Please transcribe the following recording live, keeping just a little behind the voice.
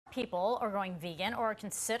People are going vegan or are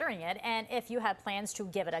considering it, and if you have plans to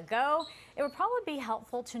give it a go, it would probably be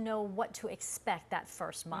helpful to know what to expect that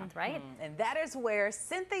first month, right? And that is where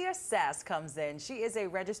Cynthia Sass comes in. She is a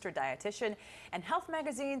registered dietitian and Health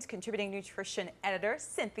Magazine's contributing nutrition editor.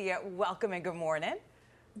 Cynthia, welcome and good morning.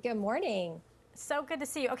 Good morning. So good to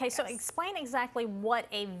see you. Okay, so explain exactly what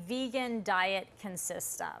a vegan diet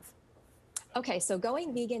consists of. Okay, so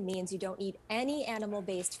going vegan means you don't eat any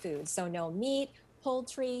animal-based foods, so no meat,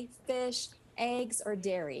 poultry, fish, eggs, or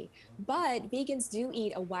dairy. But vegans do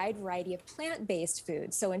eat a wide variety of plant-based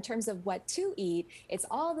foods. So in terms of what to eat, it's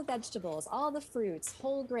all the vegetables, all the fruits,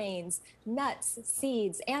 whole grains, nuts,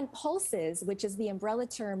 seeds, and pulses, which is the umbrella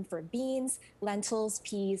term for beans, lentils,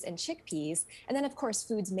 peas, and chickpeas. And then, of course,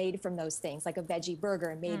 foods made from those things, like a veggie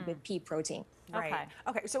burger made with pea protein. Right.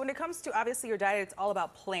 Okay. So when it comes to obviously your diet, it's all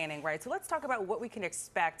about planning, right? So let's talk about what we can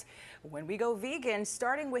expect when we go vegan,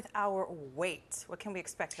 starting with our weight. What can we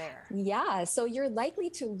expect there? Yeah, so you're likely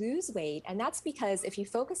to lose weight, and that's because if you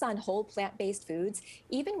focus on whole plant-based foods,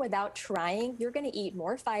 even without trying, you're going to eat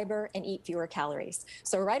more fiber and eat fewer calories.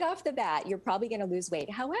 So right off the bat, you're probably going to lose weight.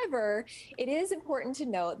 However, it is important to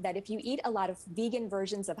note that if you eat a lot of vegan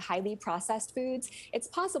versions of highly processed foods, it's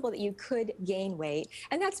possible that you could gain weight,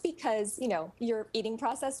 and that's because, you know, you're eating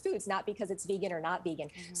processed foods, not because it's vegan or not vegan.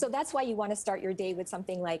 So that's why you want to start your day with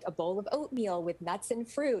something like a bowl of oatmeal with nuts and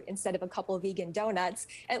fruit instead of a couple of vegan donuts,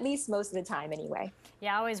 at least most of the time anyway.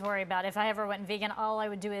 Yeah, I always worry about if I ever went vegan, all I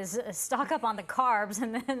would do is stock up on the carbs,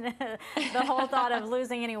 and then the whole thought of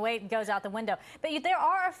losing any weight goes out the window. But there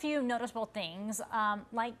are a few noticeable things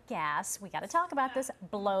like gas. We got to talk about this,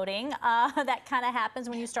 bloating. That kind of happens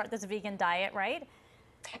when you start this vegan diet, right?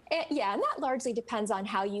 Yeah, and that largely depends on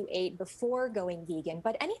how you ate before going vegan.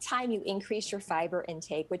 But anytime you increase your fiber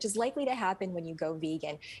intake, which is likely to happen when you go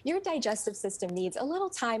vegan, your digestive system needs a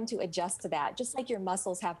little time to adjust to that, just like your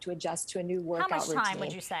muscles have to adjust to a new workout routine. How much time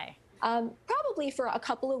would you say? Probably for a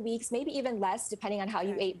couple of weeks, maybe even less, depending on how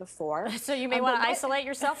you ate before. So you may want to isolate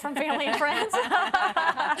yourself from family and friends?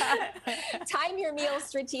 Time your meals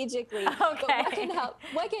strategically. Okay. But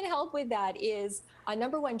what can help with that is,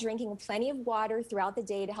 number one, drinking plenty of water throughout the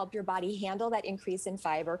day to help your body handle that increase in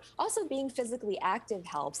fiber. Also, being physically active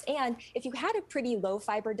helps. And if you had a pretty low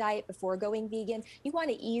fiber diet before going vegan, you want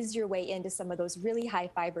to ease your way into some of those really high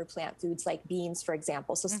fiber plant foods like beans, for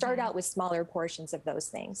example. So start out with smaller portions of those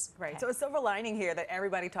things. Right. So a silver lining here that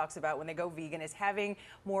everybody talks about when they go vegan is having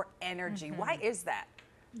more energy. Why is that?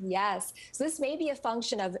 Yes. So this may be a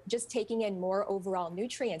function of just taking in more overall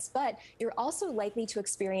nutrients, but you're also likely to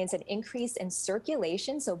experience an increase in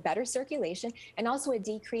circulation, so better circulation, and also a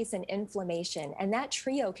decrease in inflammation. And that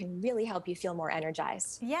trio can really help you feel more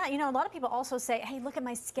energized. Yeah, you know, a lot of people also say, hey, look at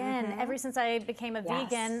my skin. Ever since I became a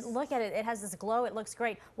vegan, look at it. It has this glow. It looks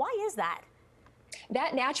great. Why is that?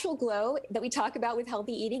 That natural glow that we talk about with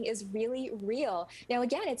healthy eating is really real. Now,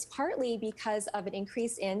 again, it's partly because of an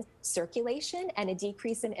increase in circulation and a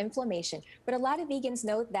decrease in inflammation. But a lot of vegans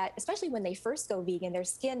note that, especially when they first go vegan, their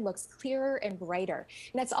skin looks clearer and brighter.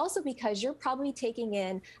 And that's also because you're probably taking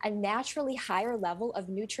in a naturally higher level of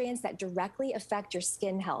nutrients that directly affect your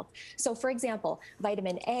skin health. So, for example,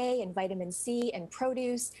 vitamin A and vitamin C and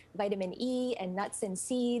produce, vitamin E and nuts and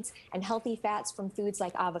seeds, and healthy fats from foods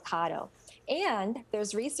like avocado. And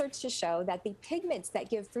there's research to show that the pigments that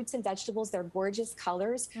give fruits and vegetables their gorgeous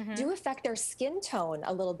colors do affect their skin tone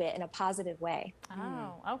a little bit in a positive way.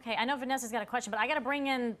 Oh, okay. I know Vanessa's got a question, but I got to bring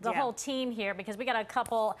in the whole team here because we got a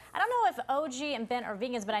couple. I don't know if OG and Ben are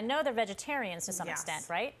vegans, but I know they're vegetarians to some extent,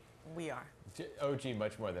 right? We are. OG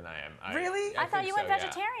much more than I am. Really? I thought you went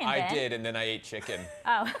vegetarian, I Ben. did, and then I ate chicken.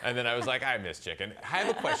 Oh. And then I was like, I miss chicken. I have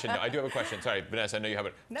a question. I do have a question. Sorry, Vanessa, I know you have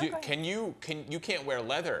it. No, You can't wear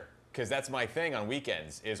leather. Because that's my thing on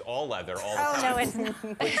weekends, is all leather all the time. No, it's not.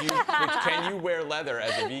 But can you wear leather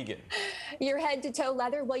as a vegan? Your head to toe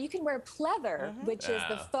leather? Well, you can wear pleather, which is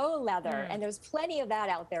the faux leather. And there's plenty of that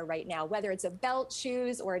out there right now, whether it's a belt,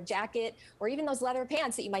 shoes, or a jacket, or even those leather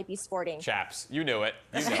pants that you might be sporting. Chaps, you knew it.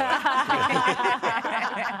 You know it.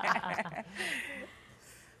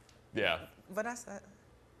 Yeah. Vanessa.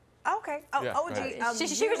 Okay. Oh, Yeah, OG.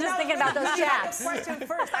 She was just thinking about those chaps. Question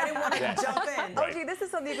first. I didn't want to jump in. Right. OG, this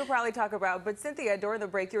is something you could probably talk about. But Cynthia, during the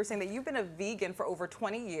break, you were saying that you've been a vegan for over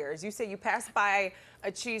 20 years. You say you passed by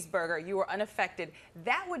a cheeseburger, you were unaffected.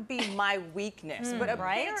 That would be my weakness. But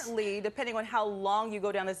apparently, depending on how long you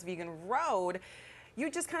go down this vegan road,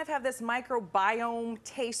 you just kind of have this microbiome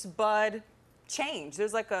taste bud change.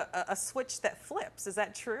 There's like a switch that flips. Is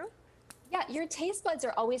that true? Yeah, your taste buds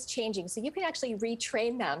are always changing, so you can actually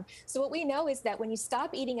retrain them. So what we know is that when you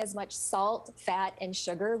stop eating as much salt, fat, and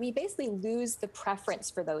sugar, we basically lose the preference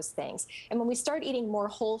for those things. And when we start eating more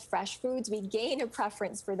whole, fresh foods, we gain a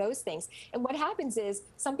preference for those things. And what happens is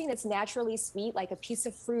something that's naturally sweet, like a piece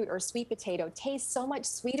of fruit or sweet potato, tastes so much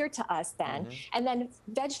sweeter to us then. And then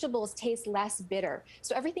vegetables taste less bitter.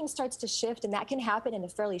 So everything starts to shift, and that can happen in a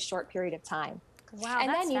fairly short period of time. Wow, and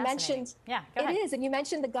that's then you fascinating. mentioned, yeah, go ahead. it is, and you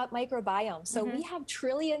mentioned the gut microbiome. So we have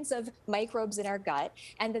trillions of microbes in our gut,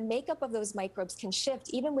 and the makeup of those microbes can shift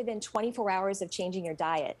even within 24 hours of changing your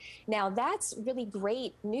diet. Now, that's really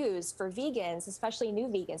great news for vegans, especially new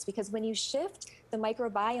vegans, because when you shift the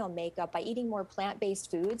microbiome makeup by eating more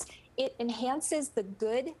plant-based foods, it enhances the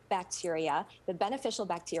good bacteria, the beneficial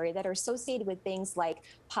bacteria that are associated with things like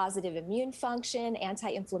positive immune function,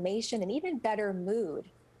 anti-inflammation, and even better mood.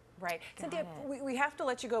 Right. Cynthia, we have to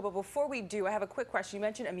let you go, but before we do, I have a quick question. You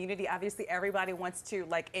mentioned immunity. Obviously, everybody wants to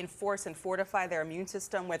enforce and fortify their immune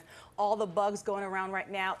system with all the bugs going around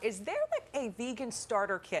right now. Is there a vegan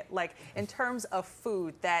starter kit, in terms of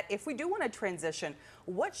food, that if we do want to transition,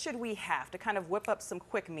 what should we have to kind of whip up some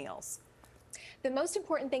quick meals? The most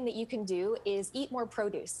important thing that you can do is eat more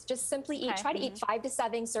produce. Just simply try to eat 5 to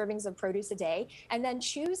 7 servings of produce a day, and then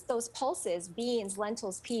choose those pulses, beans,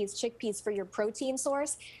 lentils, peas, chickpeas for your protein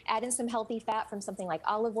source. Add in some healthy fat from something like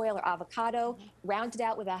olive oil or avocado, round it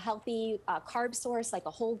out with a healthy carb source like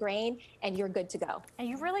a whole grain, and you're good to go. And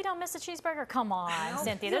you really don't miss a cheeseburger? Come on, No,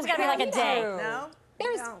 Cynthia, there's got to be a day. No.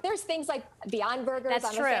 There's things like Beyond Burgers.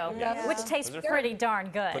 That's true, which tastes pretty darn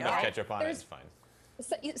good. Put enough ketchup on it, it's fine.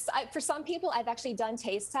 So, for some people, I've actually done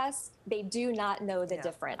taste tests. They do not know the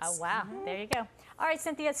difference. Oh, wow. There you go. All right,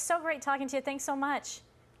 Cynthia, it's so great talking to you. Thanks so much.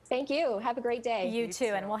 Thank you. Have a great day. You too.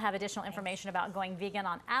 And we'll have additional information about going vegan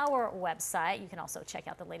on our website. You can also check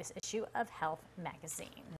out the latest issue of Health Magazine.